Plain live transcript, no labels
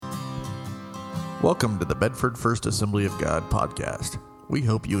Welcome to the Bedford First Assembly of God podcast. We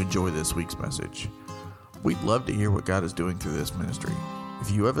hope you enjoy this week's message. We'd love to hear what God is doing through this ministry.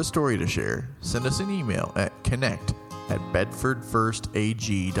 If you have a story to share, send us an email at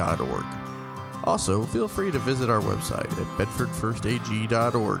connect@bedfordfirstag.org. Also, feel free to visit our website at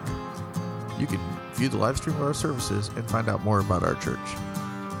bedfordfirstag.org. You can view the live stream of our services and find out more about our church.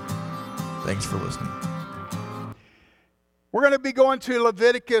 Thanks for listening. We're going to be going to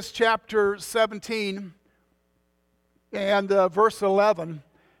Leviticus chapter 17 and verse 11.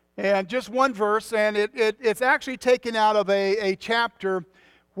 And just one verse, and it's actually taken out of a chapter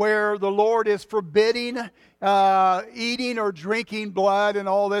where the Lord is forbidding eating or drinking blood and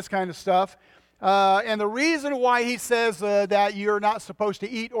all this kind of stuff. And the reason why he says that you're not supposed to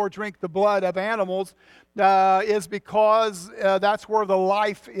eat or drink the blood of animals is because that's where the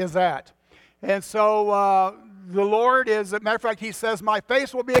life is at. And so the Lord is, as a matter of fact, he says, my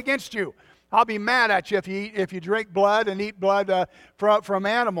face will be against you. I'll be mad at you if you drink blood and eat blood from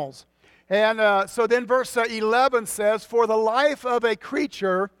animals. And so then verse 11 says, for the life of a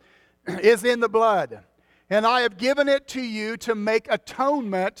creature is in the blood, and I have given it to you to make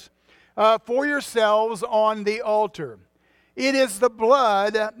atonement for yourselves on the altar. It is the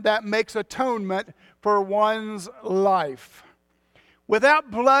blood that makes atonement for one's life. Without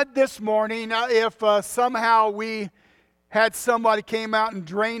blood this morning, if somehow we had somebody came out and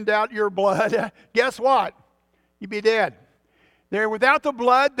drained out your blood, guess what? You'd be dead. Without the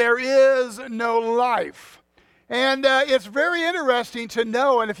blood, there is no life. And it's very interesting to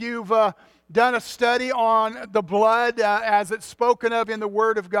know, and if you've done a study on the blood as it's spoken of in the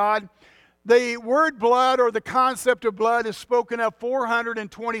Word of God, the word blood or the concept of blood is spoken of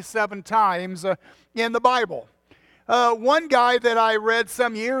 427 times in the Bible. One guy that I read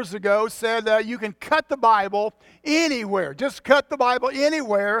some years ago said you can cut the Bible anywhere. Just cut the Bible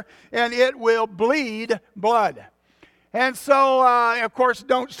anywhere and it will bleed blood. And so, of course,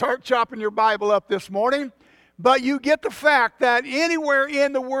 don't start chopping your Bible up this morning. But you get the fact that anywhere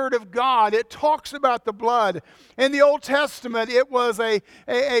in the Word of God, it talks about the blood. In the Old Testament, it was a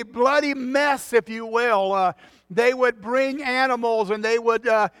bloody mess, if you will. They would bring animals and they would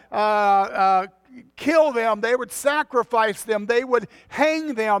kill them, they would sacrifice them, they would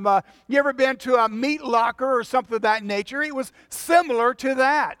hang them. You ever been to a meat locker or something of that nature? It was similar to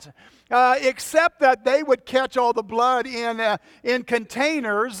that. Except that they would catch all the blood in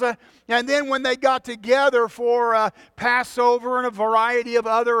containers, and then when they got together for Passover and a variety of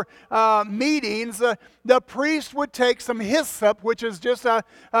other meetings, the priest would take some hyssop, which is just a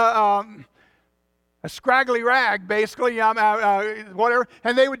scraggly rag, basically, whatever,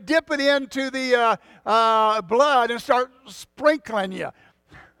 and they would dip it into the blood and start sprinkling you.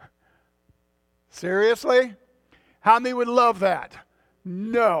 Seriously? How many would love that?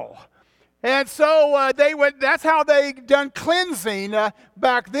 No. And so that's how they done cleansing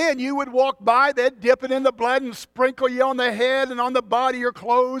back then. You would walk by, they'd dip it in the blood and sprinkle you on the head and on the body. Your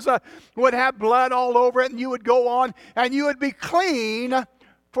clothes would have blood all over it, and you would go on, and you would be clean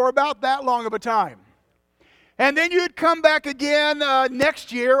for about that long of a time. And then you'd come back again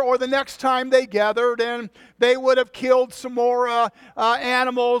next year or the next time they gathered, and they would have killed some more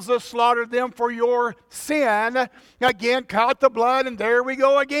animals, slaughtered them for your sin. Again, caught the blood, and there we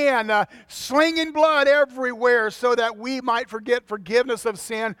go again, slinging blood everywhere so that we might forget forgiveness of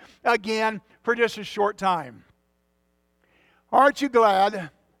sin again for just a short time. Aren't you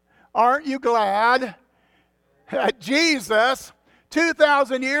glad? Aren't you glad that Jesus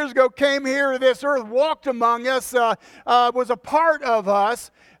 2,000 years ago came here to this earth, walked among us, was a part of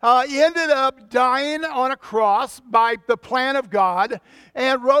us, ended up dying on a cross by the plan of God,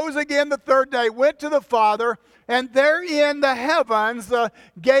 and rose again the third day, went to the Father, and there in the heavens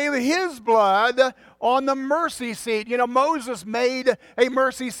gave his blood on the mercy seat. You know, Moses made a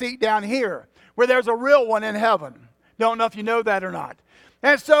mercy seat down here, where there's a real one in heaven. Don't know if you know that or not.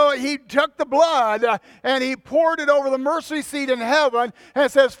 And so he took the blood and he poured it over the mercy seat in heaven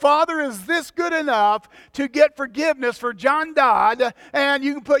and says, Father, is this good enough to get forgiveness for John Dodd? And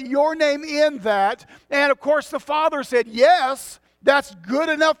you can put your name in that. And of course the Father said, yes, that's good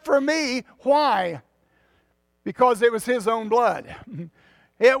enough for me. Why? Because it was his own blood.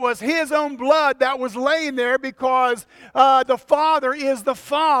 It was his own blood that was laying there because the Father is the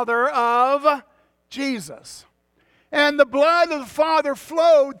Father of Jesus. And the blood of the Father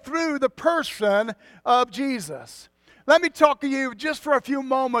flowed through the person of Jesus. Let me talk to you just for a few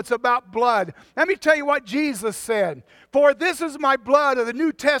moments about blood. Let me tell you what Jesus said. For this is my blood of the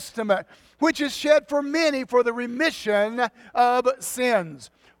New Testament, which is shed for many for the remission of sins.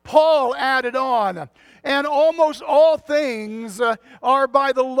 Paul added on, and almost all things are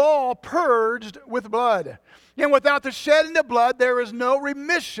by the law purged with blood. And without the shedding of blood, there is no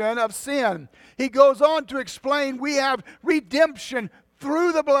remission of sin. He goes on to explain we have redemption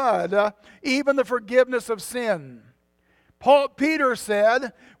through the blood, even the forgiveness of sin. Peter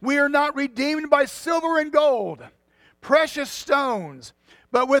said, we are not redeemed by silver and gold, precious stones,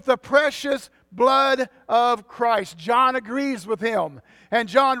 but with the precious blood of Christ. John agrees with him. And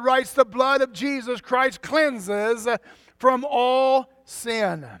John writes, the blood of Jesus Christ cleanses from all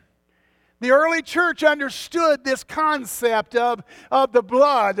sin. The early church understood this concept of the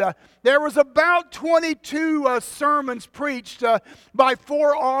blood. There was about 22 sermons preached by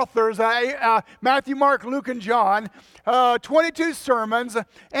 4 authors, Matthew, Mark, Luke, and John. 22 sermons,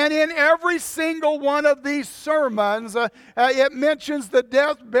 and in every single one of these sermons, it mentions the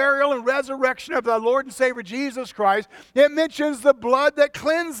death, burial, and resurrection of the Lord and Savior Jesus Christ. It mentions the blood that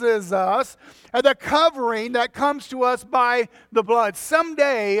cleanses us, and the covering that comes to us by the blood.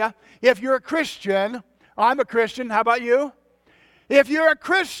 Someday, if you're a Christian, I'm a Christian, how about you? If you're a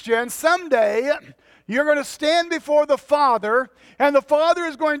Christian, someday you're going to stand before the Father, and the Father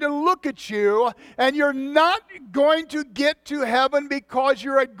is going to look at you, and you're not going to get to heaven because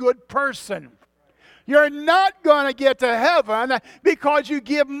you're a good person. You're not going to get to heaven because you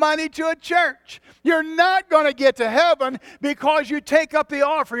give money to a church. You're not going to get to heaven because you take up the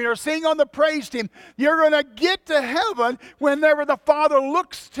offering or sing on the praise team. You're going to get to heaven whenever the Father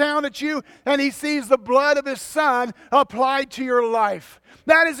looks down at you and He sees the blood of His Son applied to your life.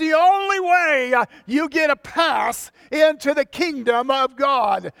 That is the only way you get a pass into the kingdom of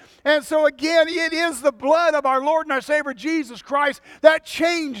God. And so again, it is the blood of our Lord and our Savior Jesus Christ that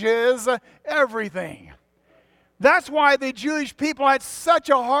changes everything. That's why the Jewish people had such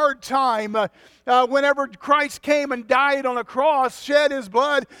a hard time whenever Christ came and died on a cross, shed His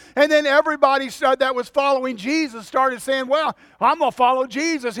blood, and then everybody that was following Jesus started saying, well, I'm going to follow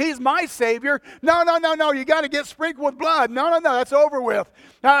Jesus. He's my Savior. No, you got to get sprinkled with blood. No, that's over with.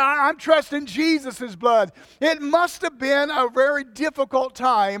 I'm trusting Jesus' blood. It must have been a very difficult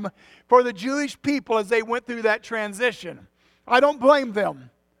time for the Jewish people as they went through that transition. I don't blame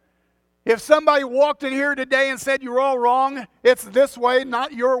them. If somebody walked in here today and said you're all wrong, it's this way,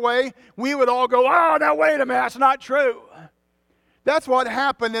 not your way, we would all go, oh, now wait a minute, that's not true. That's what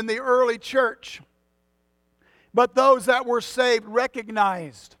happened in the early church. But those that were saved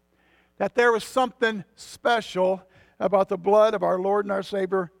recognized that there was something special about the blood of our Lord and our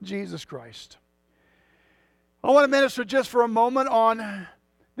Savior, Jesus Christ. I want to minister just for a moment on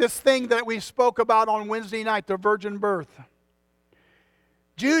this thing that we spoke about on Wednesday night, the virgin birth.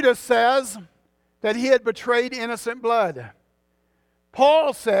 Judas says that he had betrayed innocent blood.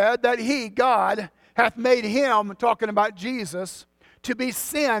 Paul said that he, God, hath made him, talking about Jesus, to be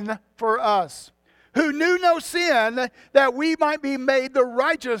sin for us, who knew no sin, that we might be made the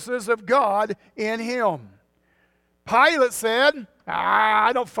righteousness of God in him. Pilate said,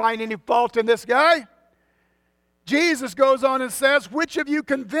 I don't find any fault in this guy. Jesus goes on and says, which of you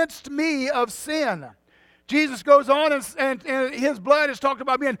convinced me of sin? Jesus goes on and His blood is talked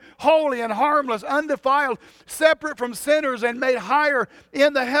about being holy and harmless, undefiled, separate from sinners and made higher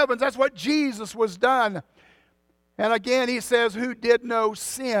in the heavens. That's what Jesus was done. And again He says, who did no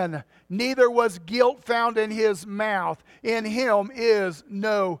sin, neither was guilt found in His mouth. In Him is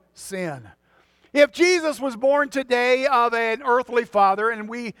no sin. If Jesus was born today of an earthly father, and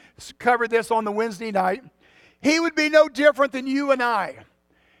we covered this on the Wednesday night, He would be no different than you and I.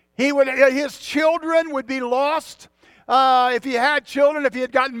 His children would be lost. If he had children, if he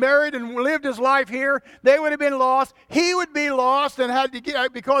had gotten married and lived his life here, they would have been lost. He would be lost and had to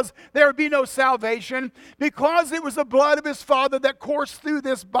get, because there would be no salvation, because it was the blood of his Father that coursed through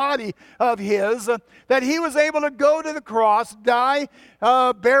this body of his, that he was able to go to the cross, die,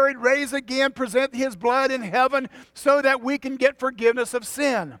 buried, raise again, present his blood in heaven so that we can get forgiveness of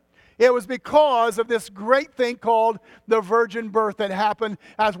sin. It was because of this great thing called the virgin birth that happened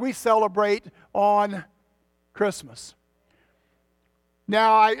as we celebrate on Christmas.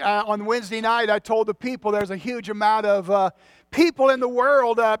 Now, on Wednesday night, I told the people there's a huge amount of people in the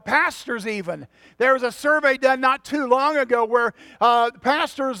world, pastors even. There was a survey done not too long ago where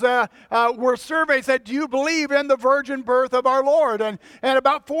pastors were surveyed, said, do you believe in the virgin birth of our Lord? And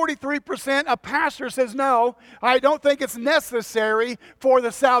about 43% of pastors says, no, I don't think it's necessary for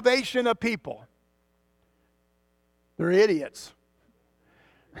the salvation of people. They're idiots.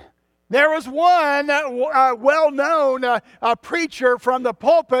 There was one well-known preacher from the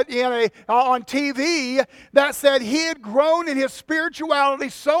pulpit on TV that said he had grown in his spirituality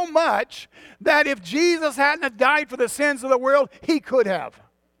so much that if Jesus hadn't have died for the sins of the world, he could have.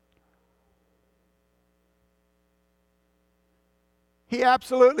 He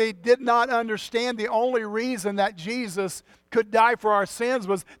absolutely did not understand the only reason that Jesus could die for our sins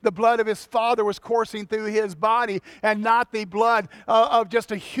was the blood of his Father was coursing through his body and not the blood of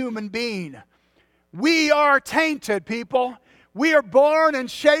just a human being. We are tainted, people. We are born and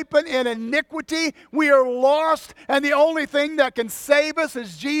shapen in iniquity. We are lost, and the only thing that can save us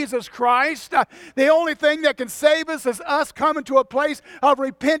is Jesus Christ. The only thing that can save us is us coming to a place of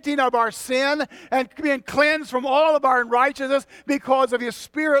repenting of our sin and being cleansed from all of our unrighteousness because of his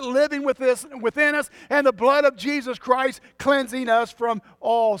Spirit living within us and the blood of Jesus Christ cleansing us from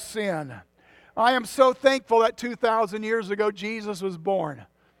all sin. I am so thankful that 2,000 years ago Jesus was born.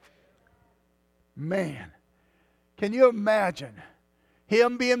 Man. Can you imagine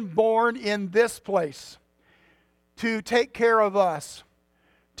him being born in this place to take care of us,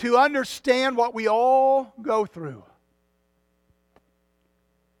 to understand what we all go through?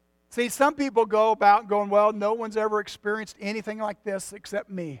 See, some people go about going, well, no one's ever experienced anything like this except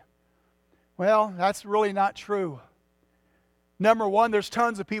me. Well, that's really not true. Number one, there's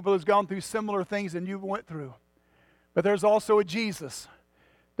tons of people who've gone through similar things than you went through. But there's also a Jesus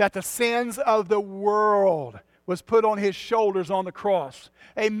that the sins of the world was put on his shoulders on the cross.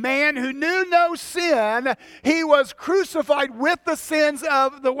 A man who knew no sin, he was crucified with the sins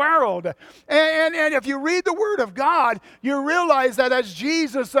of the world. And if you read the Word of God, you realize that as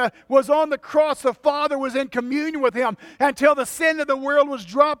Jesus was on the cross, the Father was in communion with him until the sin of the world was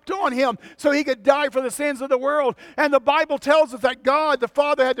dropped on him so he could die for the sins of the world. And the Bible tells us that God, the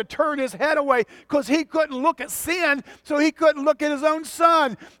Father, had to turn his head away because he couldn't look at sin, so he couldn't look at his own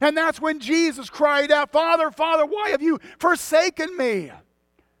Son. And that's when Jesus cried out, Father, Father, why have you forsaken me?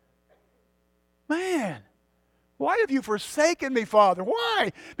 Man, why have you forsaken me, Father?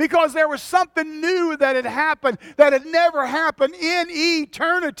 Why? Because there was something new that had happened that had never happened in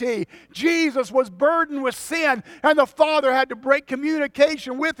eternity. Jesus was burdened with sin, and the Father had to break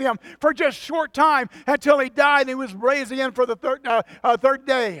communication with him for just a short time until he died and he was raised again for the third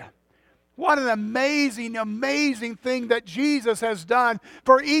day. What an amazing, amazing thing that Jesus has done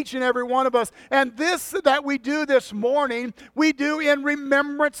for each and every one of us. And this that we do this morning, we do in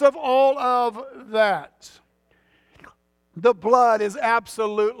remembrance of all of that. The blood is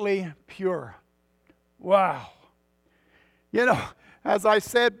absolutely pure. Wow. You know, as I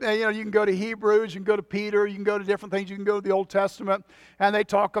said, you can go to Hebrews, you can go to Peter, you can go to different things, you can go to the Old Testament, and they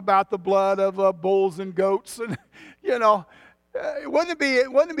talk about the blood of bulls and goats, and wouldn't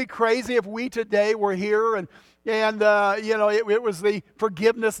it be crazy if we today were here and it was the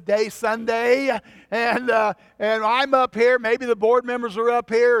Forgiveness Day Sunday, and I'm up here, maybe the board members are up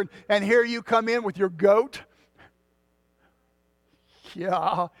here, and here you come in with your goat.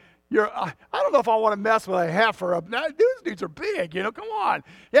 Yeah, I don't know if I want to mess with a heifer. These dudes are big, come on.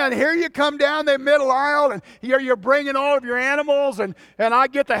 Yeah, and here you come down the middle aisle, and you're bringing all of your animals, and I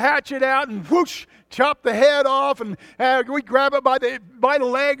get the hatchet out, and whoosh, chop the head off, and we grab it by the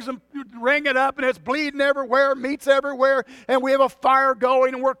legs and wring it up, and it's bleeding everywhere, meat's everywhere, and we have a fire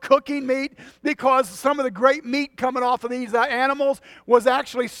going, and we're cooking meat because some of the great meat coming off of these animals was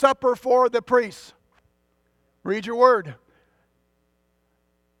actually supper for the priests. Read your word.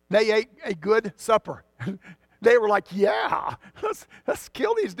 They ate a good supper. They were like, yeah, let's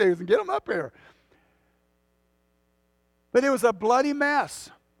kill these dudes and get them up here. But it was a bloody mess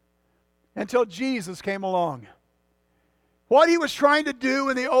until Jesus came along. What he was trying to do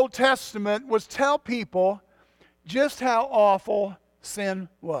in the Old Testament was tell people just how awful sin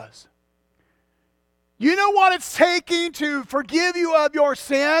was. You know what it's taking to forgive you of your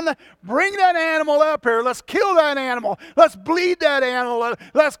sin? Bring that animal up here. Let's kill that animal. Let's bleed that animal.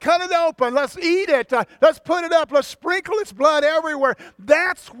 Let's cut it open. Let's eat it. Let's put it up. Let's sprinkle its blood everywhere.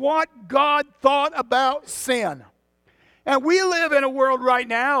 That's what God thought about sin. And we live in a world right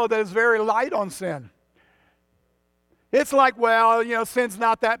now that is very light on sin. It's like, well, sin's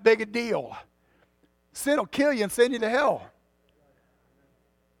not that big a deal. Sin will kill you and send you to hell.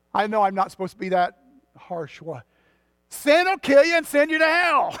 I know I'm not supposed to be that harsh one. Sin will kill you and send you to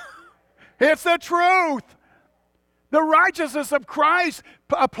hell. It's the truth. The righteousness of Christ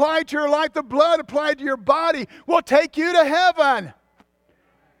applied to your life, the blood applied to your body, will take you to heaven.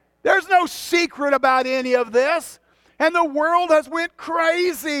 There's no secret about any of this. And the world has went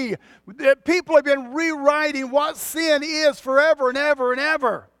crazy. People have been rewriting what sin is forever and ever and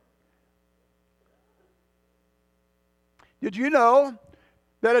ever. Did you know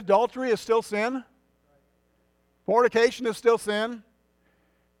that adultery is still sin? Fornication is still sin.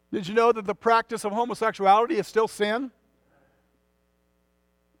 Did you know that the practice of homosexuality is still sin?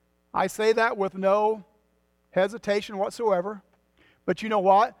 I say that with no hesitation whatsoever. But you know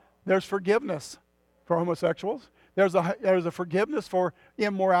what? There's forgiveness for homosexuals. There's a forgiveness for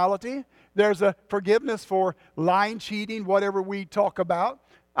immorality. There's a forgiveness for lying, cheating, whatever we talk about.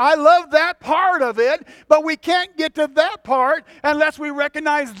 I love that part of it, but we can't get to that part unless we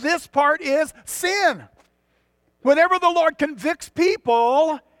recognize this part is sin. Whenever the Lord convicts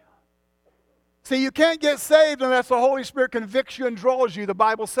people, see, you can't get saved unless the Holy Spirit convicts you and draws you. The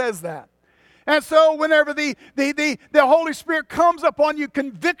Bible says that. And so whenever the Holy Spirit comes upon you,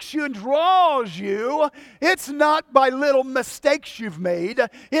 convicts you, and draws you, it's not by little mistakes you've made.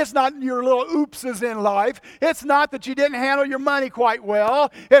 It's not your little oopses in life. It's not that you didn't handle your money quite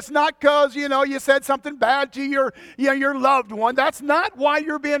well. It's not because, you said something bad to your loved one. That's not why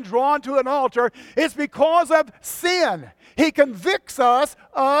you're being drawn to an altar. It's because of sin. He convicts us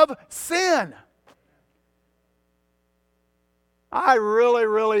of sin. I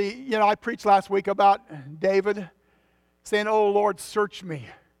really, I preached last week about David saying, "Oh Lord, search me.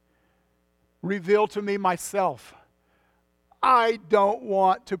 Reveal to me myself." I don't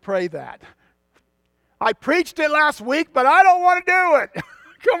want to pray that. I preached it last week, but I don't want to do it.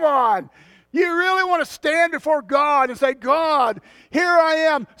 Come on. You really want to stand before God and say, "God, here I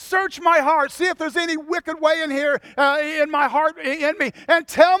am. Search my heart. See if there's any wicked way in here, in my heart, in me, and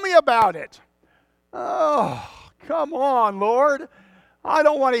tell me about it." Oh, come on, Lord. I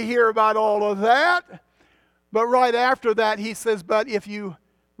don't want to hear about all of that. But right after that, he says, "But if you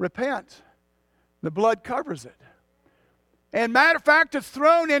repent, the blood covers it." And matter of fact, it's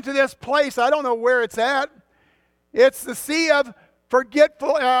thrown into this place. I don't know where it's at. It's the sea of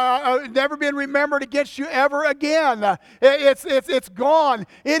forgetful, never been remembered against you ever again. It's gone.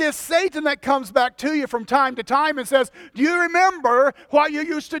 It is Satan that comes back to you from time to time and says, "Do you remember what you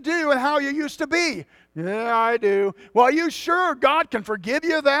used to do and how you used to be?" "Yeah, I do." "Well, are you sure God can forgive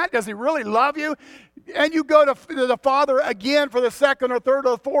you that? Does He really love you?" And you go to the Father again for the second or third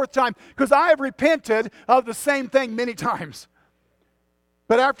or fourth time, because I have repented of the same thing many times.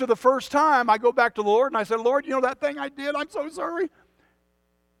 But after the first time, I go back to the Lord and I said, "Lord, that thing I did, I'm so sorry."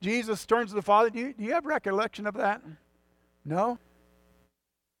 Jesus turns to the Father, do you have recollection of that?" "No."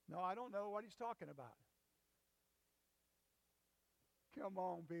 "No, I don't know what He's talking about." Come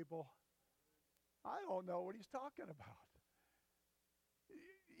on, people. I don't know what He's talking about.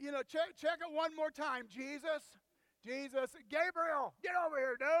 Check it one more time. Jesus, Gabriel, get over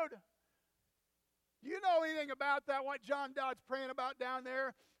here, dude. Do you know anything about that, what John Dodd's praying about down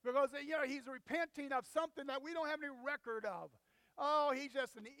there? Because, he's repenting of something that we don't have any record of. Oh, he's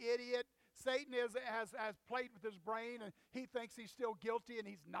just an idiot. Satan has played with his brain, and he thinks he's still guilty, and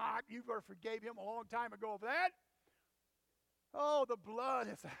he's not. You forgave him a long time ago of that. Oh, the blood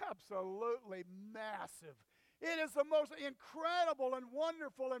is absolutely massive. It is the most incredible and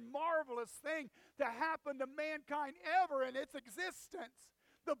wonderful and marvelous thing to happen to mankind ever in its existence.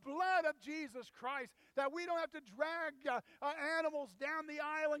 The blood of Jesus Christ, that we don't have to drag animals down the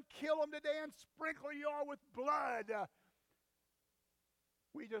aisle and kill them today and sprinkle you all with blood.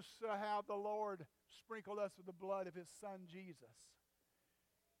 We just have the Lord sprinkle us with the blood of His Son Jesus.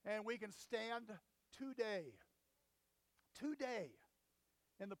 And we can stand today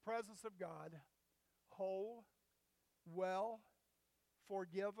in the presence of God, whole, well,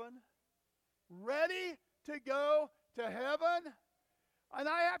 forgiven, ready to go to heaven. And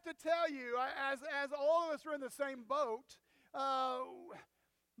I have to tell you, as all of us are in the same boat,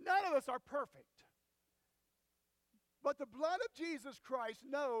 none of us are perfect. But the blood of Jesus Christ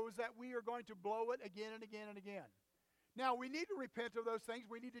knows that we are going to blow it again and again and again. Now, we need to repent of those things.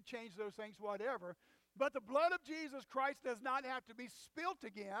 We need to change those things, whatever. But the blood of Jesus Christ does not have to be spilt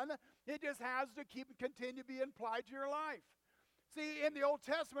again. It just has to continue to be applied to your life. See, in the Old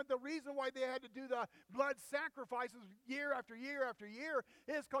Testament, the reason why they had to do the blood sacrifices year after year after year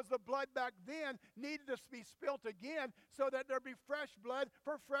is because the blood back then needed to be spilt again so that there be fresh blood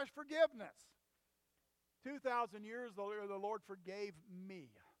for fresh forgiveness. 2,000 years the Lord forgave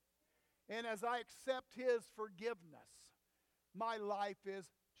me. And as I accept His forgiveness, my life is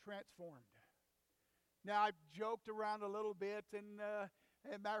transformed. Now, I've joked around a little bit, and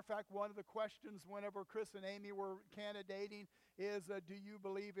as a matter of fact, one of the questions whenever Chris and Amy were candidating is, do you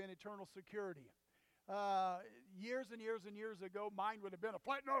believe in eternal security? Years and years and years ago, mine would have been a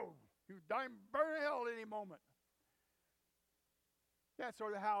flat no. You die and burn in hell at any moment. That's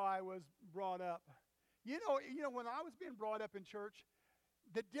sort of how I was brought up. You know, when I was being brought up in church,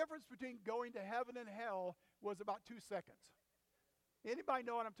 the difference between going to heaven and hell was about 2 seconds. Anybody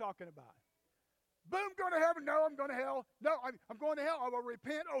know what I'm talking about? Boom, going to heaven. No, I'm going to hell. No, I'm going to hell. I will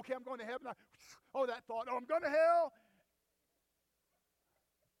repent. Okay, I'm going to heaven. Oh, that thought. Oh, I'm going to hell.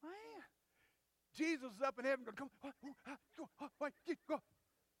 Man, Jesus is up in heaven going, come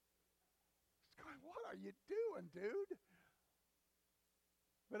going, what are you doing, dude?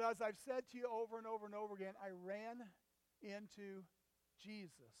 But as I've said to you over and over and over again, I ran into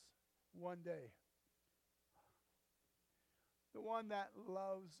Jesus one day. The one that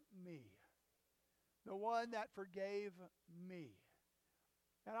loves me. The one that forgave me.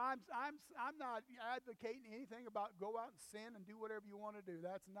 And I'm not advocating anything about go out and sin and do whatever you want to do.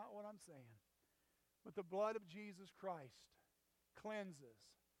 That's not what I'm saying. But the blood of Jesus Christ cleanses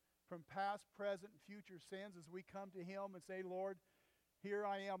from past, present, and future sins as we come to Him and say, Lord, here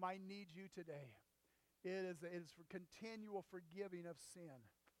I am. I need you today. It is for continual forgiving of sin.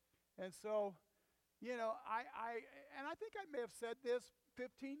 And so, you know, I think I may have said this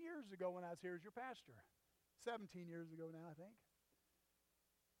 15 years ago when I was here as your pastor. 17 years ago now, I think.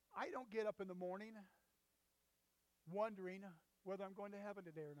 I don't get up in the morning wondering whether I'm going to heaven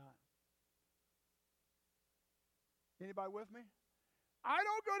today or not. Anybody with me? I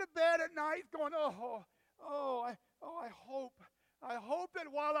don't go to bed at night going, I hope that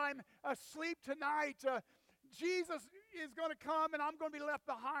while I'm asleep tonight, Jesus is going to come and I'm going to be left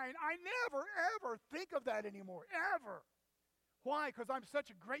behind. I never, ever think of that anymore, ever. Why? Because I'm such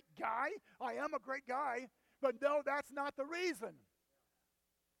a great guy. I am a great guy, but no, that's not the reason.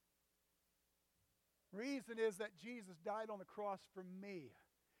 Reason is that Jesus died on the cross for me,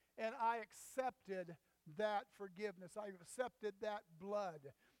 and I accepted that forgiveness. I accepted that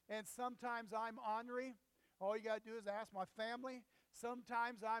blood. And sometimes I'm ornery. All you got to do is ask my family.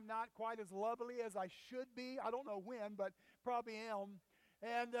 Sometimes I'm not quite as lovely as I should be. I don't know when, but probably am.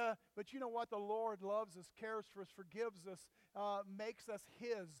 And but you know what? The Lord loves us, cares for us, forgives us, makes us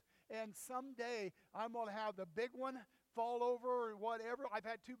His. And someday I'm going to have the big one fall over or whatever. I've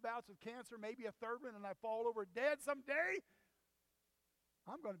had 2 bouts of cancer, maybe a third one, and I fall over dead someday.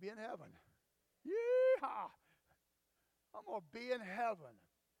 I'm going to be in heaven. Yeehaw! I'm going to be in heaven.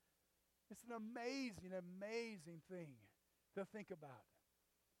 It's an amazing, amazing thing to think about.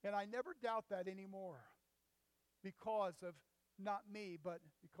 And I never doubt that anymore because of not me, but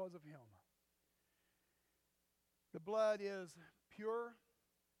because of Him. The blood is pure.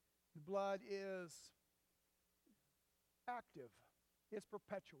 The blood is active. It's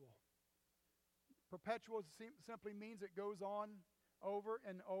perpetual. Perpetual simply means it goes on over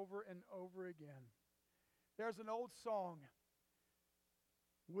and over and over again. There's an old song.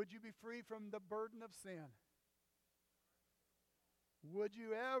 Would you be free from the burden of sin? Would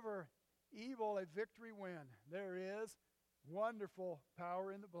you ever evil a victory win? There is wonderful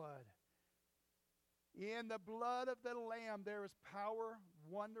power in the blood. In the blood of the Lamb there is power,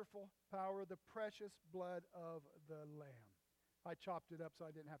 wonderful power, the precious blood of the Lamb. I chopped it up so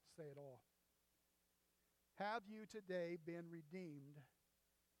I didn't have to say it all. Have you today been redeemed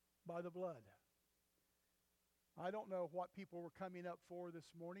by the blood? I don't know what people were coming up for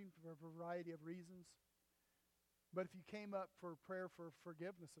this morning for a variety of reasons. But if you came up for prayer for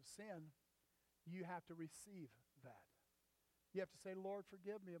forgiveness of sin, you have to receive that. You have to say, Lord,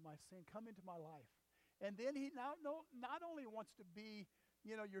 forgive me of my sin. Come into my life. And then He not only wants to be,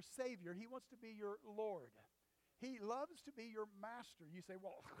 your Savior, He wants to be your Lord. He loves to be your master. You say,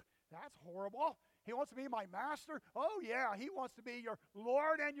 well, that's horrible. He wants to be my master? Oh, yeah, He wants to be your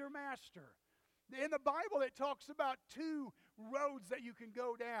Lord and your master. In the Bible, it talks about 2 roads that you can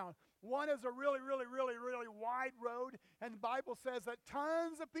go down. One is a really, really, really, really wide road, and the Bible says that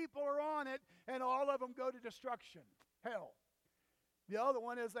tons of people are on it, and all of them go to destruction, hell. The other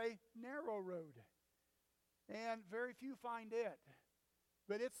one is a narrow road, and very few find it,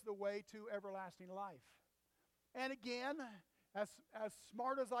 but it's the way to everlasting life. And again, as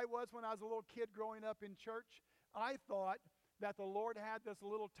smart as I was when I was a little kid growing up in church, I thought that the Lord had this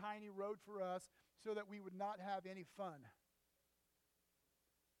little tiny road for us so that we would not have any fun.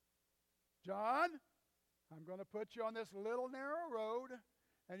 John, I'm going to put you on this little narrow road,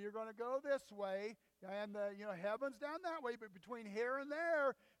 and you're going to go this way, and heaven's down that way, but between here and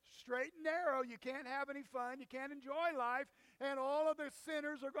there, straight and narrow, you can't have any fun, you can't enjoy life, and all of the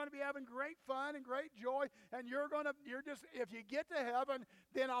sinners are going to be having great fun and great joy, and if you get to heaven,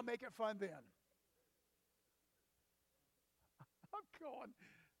 then I'll make it fun then. I'm going,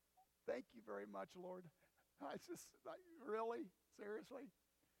 thank you very much, Lord. Really? Seriously?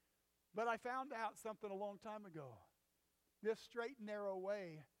 But I found out something a long time ago. This straight and narrow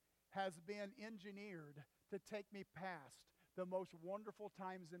way has been engineered to take me past the most wonderful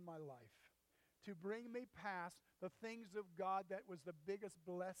times in my life, to bring me past the things of God that was the biggest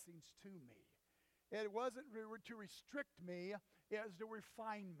blessings to me. It wasn't to restrict me, it was to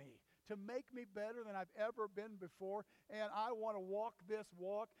refine me, to make me better than I've ever been before, and I want to walk this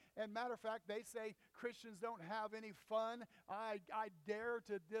walk. And matter of fact, they say Christians don't have any fun. I dare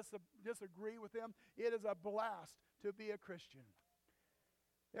to disagree with them. It is a blast to be a Christian.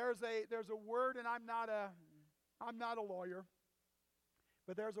 There's a word, and I'm not a lawyer,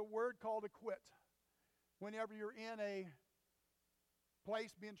 but there's a word called acquit. Whenever you're in a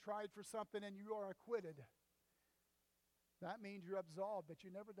place being tried for something and you are acquitted, that means you're absolved, that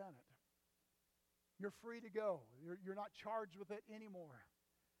you've never done it. You're free to go. You're not charged with it anymore.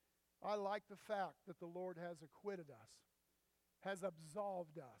 I like the fact that the Lord has acquitted us, has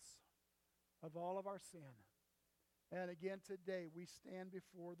absolved us of all of our sin. And again today, we stand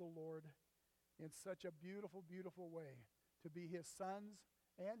before the Lord in such a beautiful, beautiful way to be His sons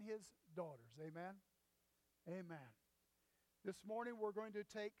and His daughters. Amen? Amen. This morning we're going to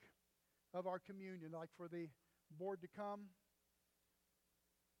take of our communion, like for the board to come.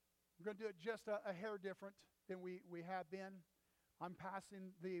 We're going to do it just a hair different than we have been. I'm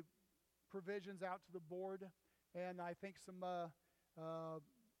passing the provisions out to the board, and I think some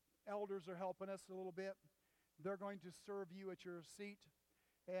elders are helping us a little bit. They're going to serve you at your seat,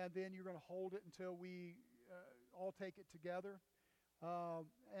 and then you're going to hold it until we all take it together.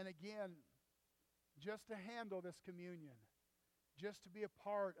 And again, just to handle this communion, just to be a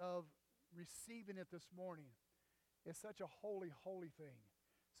part of receiving it this morning, is such a holy, holy thing.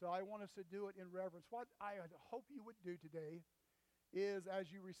 So I want us to do it in reverence. What I hope you would do today is,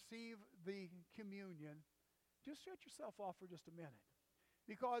 as you receive the communion, just shut yourself off for just a minute.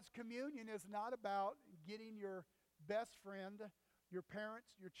 Because communion is not about getting your best friend, your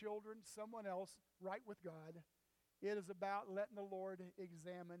parents, your children, someone else right with God. It is about letting the Lord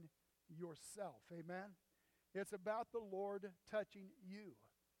examine yourself. Amen? It's about the Lord touching you.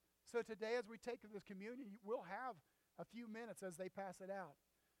 So today, as we take this communion, we'll have a few minutes as they pass it out,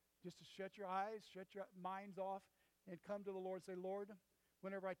 just to shut your eyes, shut your minds off, and come to the Lord and say, Lord,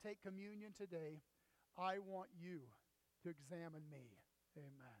 whenever I take communion today, I want you to examine me.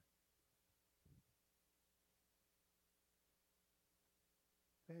 Amen.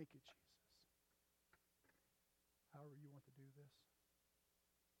 Thank you, Jesus. However you want to do this.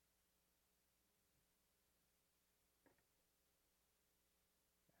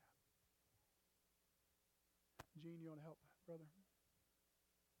 Gene, you want to help, brother?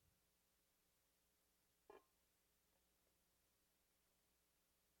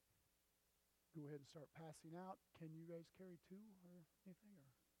 Go ahead and start passing out. Can you guys carry two or anything?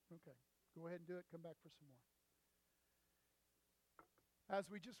 Or okay, go ahead and do it. Come back for some more. As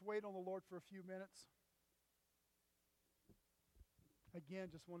we just wait on the Lord for a few minutes, again,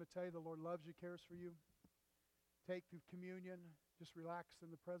 just want to tell you the Lord loves you, cares for you. Take the communion. Just relax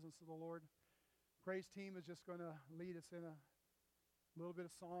in the presence of the Lord. Praise team is just going to lead us in a little bit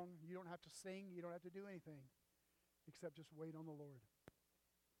of song. You don't have to sing. You don't have to do anything except just wait on the Lord.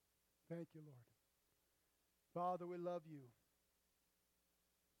 Thank you, Lord. Father, we love you.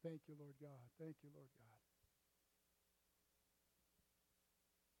 Thank you, Lord God. Thank you, Lord God.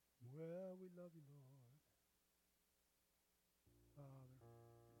 Well, we love you, Lord. Father.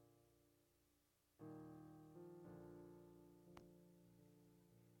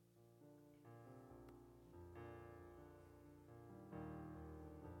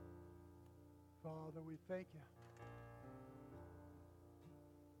 Father, we thank you.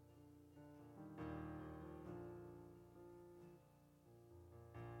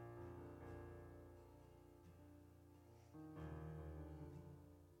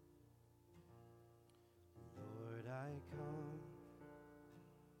 Lord, I come,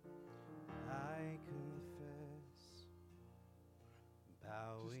 I confess,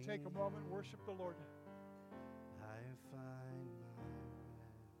 bowing. Just take a moment and worship the Lord. I find my rest.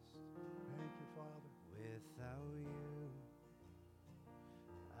 Thank you, Father. Without you,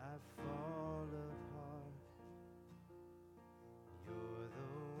 I fall apart. You're the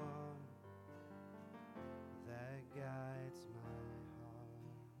one that guides my heart.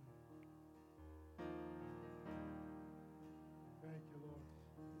 Thank you, Lord.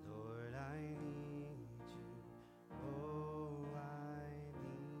 Lord, I need you. Oh, I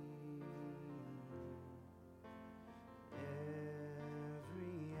need you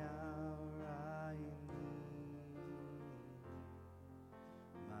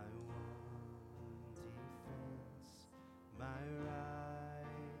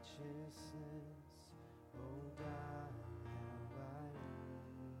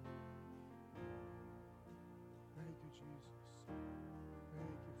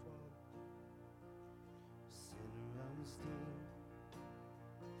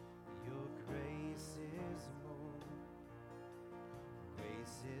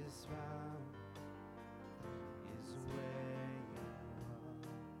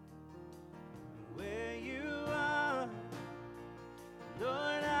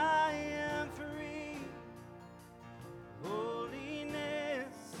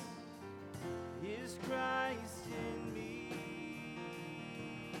Christ in me.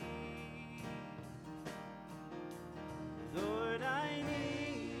 Lord, I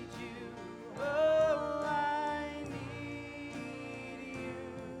need you. Oh, I need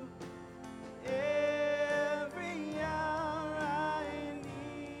you. Every hour I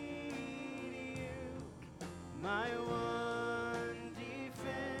need you. My one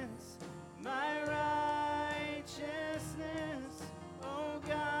defense, my righteousness. Oh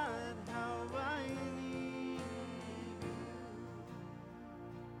God, how I need you.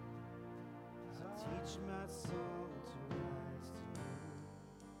 So teach my soul to rise to you.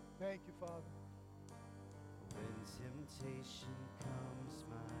 Thank you, Father. When temptation comes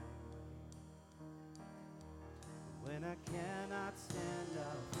my way, when I cannot stand,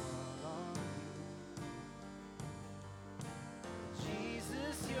 I'll fall on you.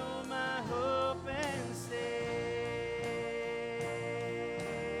 Jesus, you're my hope and stay.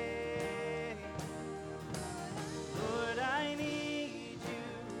 Lord, I need you.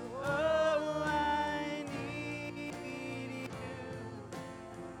 Oh, I need you.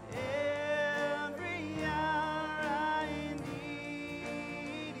 Every hour I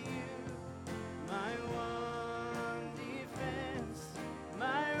need you. My one defense,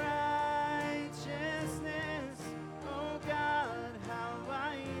 my righteousness. Oh God, how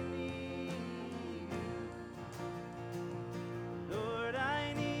I need you. Lord,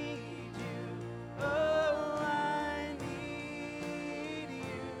 I need you. Oh, I need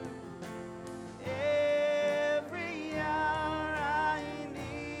you. Every hour I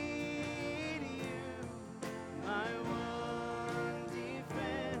need you. My one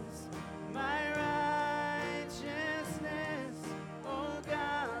defense, my righteousness. Oh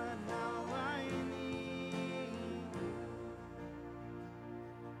God, how I need you.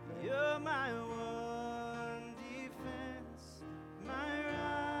 You're my one defense, my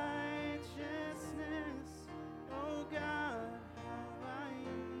righteousness. Oh God, how I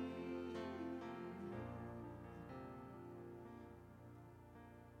need you.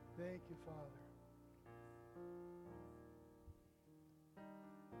 Thank you, Father.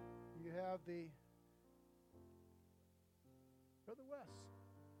 You have the Brother Wes.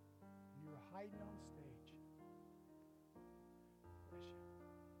 You were hiding on stage. Bless you.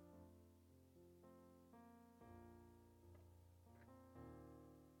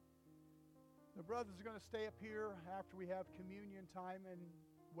 The brothers are going to stay up here after we have communion time and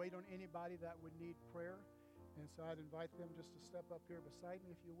wait on anybody that would need prayer. And so I'd invite them just to step up here beside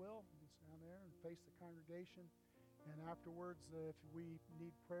me, if you will, and stand there and face the congregation. And afterwards, if we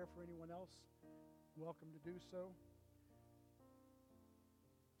need prayer for anyone else, welcome to do so.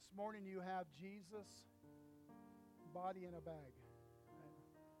 This morning you have Jesus' body in a bag.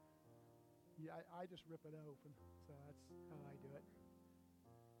 I just rip it open, so that's how I do it.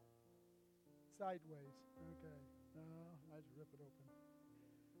 Sideways, okay. No, I just rip it open.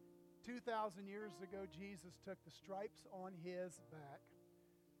 2,000 years ago, Jesus took the stripes on his back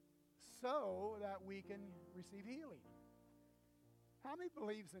so that we can receive healing. How many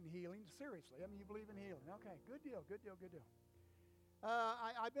believes in healing? Seriously, I mean, you believe in healing. Okay, good deal, good deal, good deal.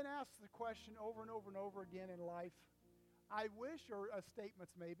 I've been asked the question over and over and over again in life. I wish, or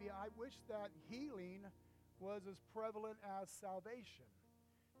statements maybe, I wish that healing was as prevalent as salvation.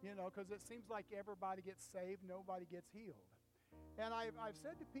 You know, because it seems like everybody gets saved, nobody gets healed. And I've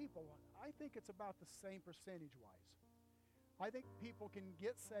said to people, I think it's about the same percentage-wise. I think people can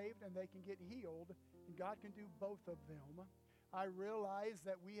get saved and they can get healed, and God can do both of them. I realize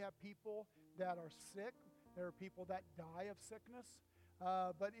that we have people that are sick. There are people that die of sickness.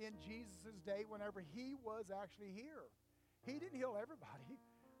 But in Jesus' day, whenever he was actually here, he didn't heal everybody.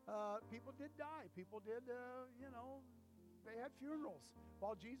 People did die. People did, they had funerals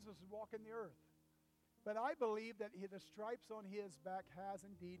while Jesus was walking the earth. But I believe that the stripes on his back has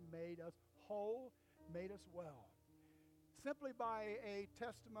indeed made us whole, made us well. Simply by a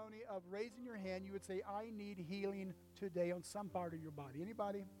testimony of raising your hand, you would say, I need healing today on some part of your body.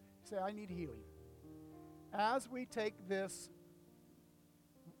 Anybody? Say, I need healing. As we take this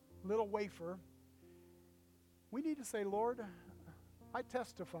little wafer, we need to say, Lord, I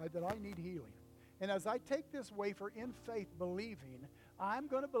testify that I need healing. And as I take this wafer in faith, believing, I'm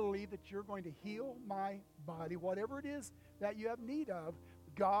going to believe that you're going to heal my body. Whatever it is that you have need of,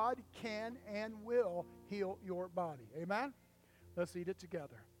 God can and will heal your body. Amen? Let's eat it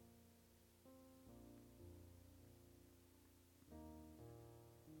together.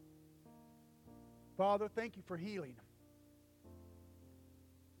 Father, thank you for healing.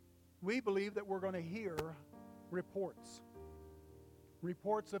 We believe that we're going to hear reports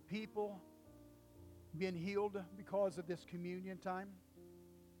of people being healed because of this communion time.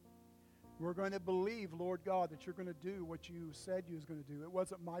 We're going to believe, Lord God, that you're going to do what you said you was going to do. It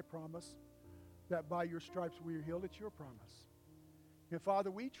wasn't my promise that by your stripes we are healed. It's your promise. And Father,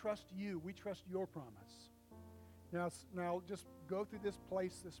 we trust you. We trust your promise. Now just go through this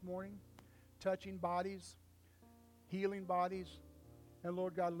place this morning, touching bodies, healing bodies. And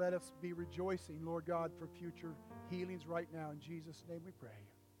Lord God, let us be rejoicing, Lord God, for future healings right now. In Jesus' name we pray.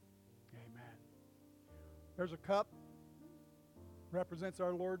 Amen. There's a cup. Represents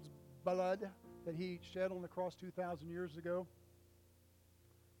our Lord's blood that he shed on the cross 2,000 years ago.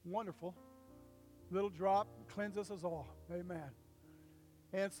 Wonderful. Little drop cleanses us all. Amen.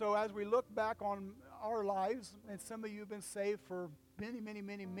 And so as we look back on our lives, and some of you have been saved for many, many,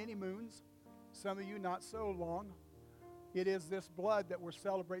 many, many moons, some of you not so long, it is this blood that we're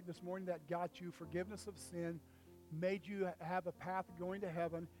celebrating this morning that got you forgiveness of sin, made you have a path going to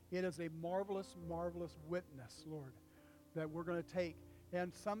heaven. It is a marvelous, marvelous witness, Lord, that we're going to take.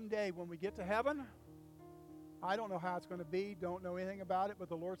 And someday when we get to heaven, I don't know how it's going to be, don't know anything about it, but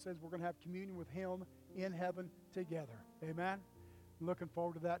the Lord says we're going to have communion with him in heaven together. Amen? Looking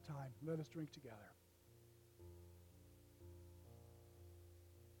forward to that time. Let us drink together.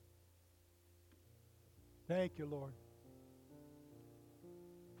 Thank you, Lord.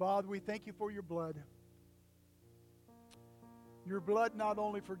 Father, we thank you for your blood. Your blood not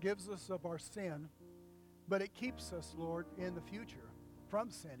only forgives us of our sin, but it keeps us, Lord, in the future from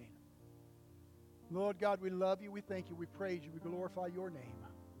sinning. Lord God, we love you, we thank you, we praise you, we glorify your name.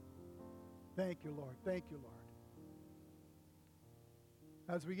 Thank you, Lord. Thank you, Lord.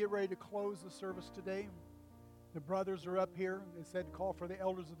 As we get ready to close the service today, the brothers are up here. They said to call for the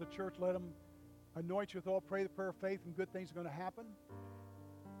elders of the church. Let them anoint you with all, pray the prayer of faith, and good things are going to happen.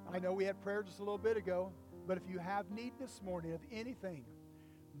 I know we had prayer just a little bit ago, but if you have need this morning of anything,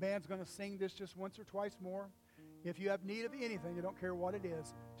 the band's going to sing this just once or twice more. If you have need of anything, I don't care what it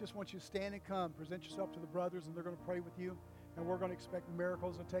is, just want you to stand and come, present yourself to the brothers, and they're going to pray with you, and we're going to expect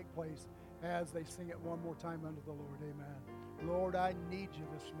miracles to take place as they sing it one more time unto the Lord. Amen. Lord, I need you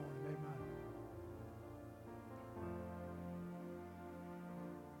this morning. Amen.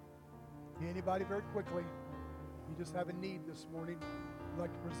 Anybody very quickly, you just have a need this morning, I'd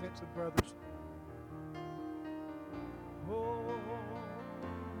like to present to the brothers. Oh,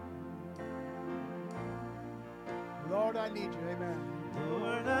 Lord, I need you. Amen.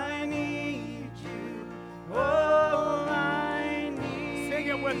 Lord, I need you. Oh, I need you. Sing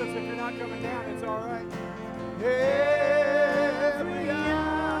it with us. If you're not coming down, it's all right. Every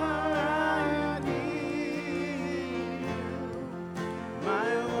hour I need you.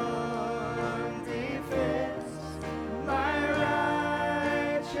 My one defense, my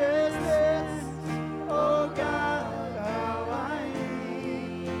righteousness. Oh God, how I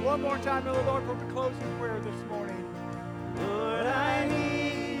need you. One more time to the Lord for the closing prayer this morning. Lord, I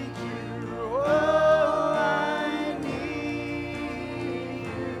need you. Oh, I need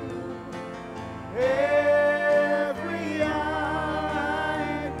you. Every hour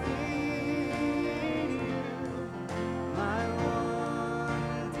I need you. My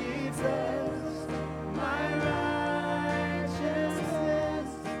one defense, my righteousness.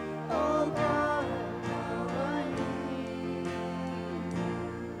 Oh God, how I need you.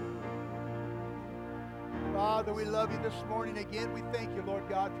 Father, we love you this morning again. We thank you, Lord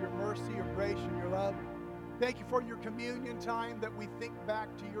God, for your mercy, your grace, and your love. Thank you for your communion time that we think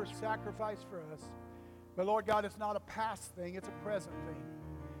back to your sacrifice for us. But Lord God, it's not a past thing, it's a present thing.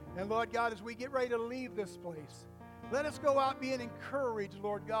 And Lord God, as we get ready to leave this place, let us go out being encouraged,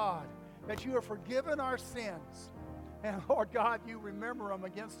 Lord God, that you have forgiven our sins. And Lord God, you remember them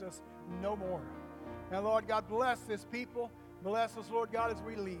against us no more. And Lord God, bless this people. Bless us, Lord God, as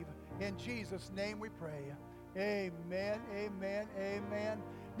we leave. In Jesus' name we pray. Amen, amen, amen.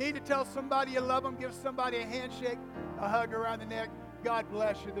 Need to tell somebody you love them. Give somebody a handshake, a hug around the neck. God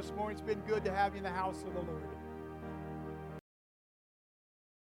bless you this morning. It's been good to have you in the house of the Lord.